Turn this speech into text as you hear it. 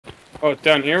Oh, it's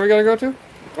down here we gotta go to?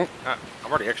 Oh.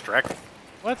 I'm already extracting.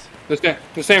 What?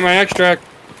 This ain't my extract.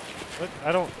 What?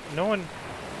 I don't... No one...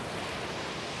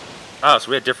 Oh, so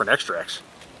we had different extracts.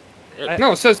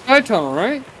 No, it says side tunnel,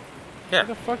 right? Yeah. Where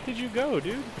the fuck did you go,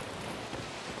 dude?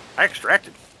 I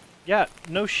extracted. Yeah,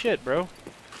 no shit, bro.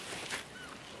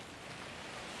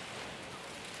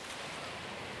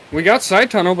 We got side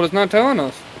tunnel, but it's not telling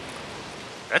us.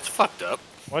 That's fucked up.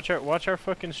 Watch our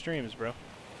fucking streams, bro.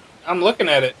 I'm looking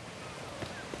at it.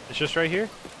 It's just right here?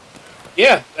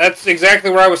 Yeah, that's exactly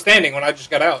where I was standing when I just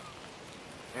got out.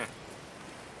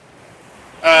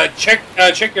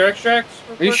 Check your extracts.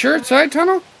 Are you sure it's side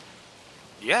tunnel?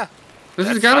 Yeah. This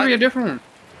has got to be a different one.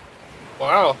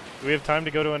 Wow. Do we have time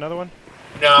to go to another one?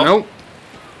 No. Nope.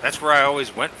 That's where I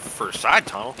always went for side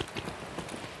tunnel.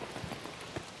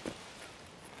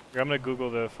 Here, I'm gonna Google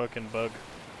the fucking bug.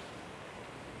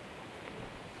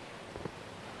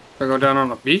 I go down on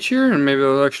the beach here, and maybe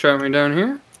they'll extract me down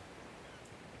here.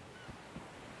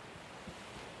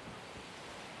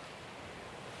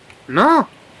 No.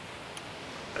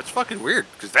 That's fucking weird,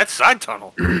 because that's side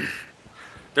tunnel.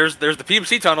 there's the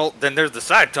PMC tunnel, then there's the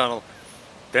side tunnel,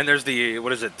 then there's the,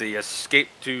 what is it, the escape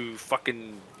to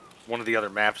fucking one of the other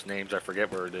maps names, I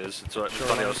forget where it is. It's on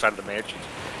the other side of the mansions.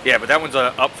 Yeah, but that one's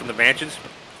up from the mansions.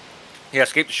 Yeah,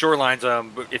 escape to shorelines,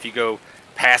 if you go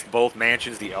past both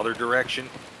mansions the other direction,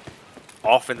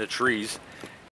 off in the trees,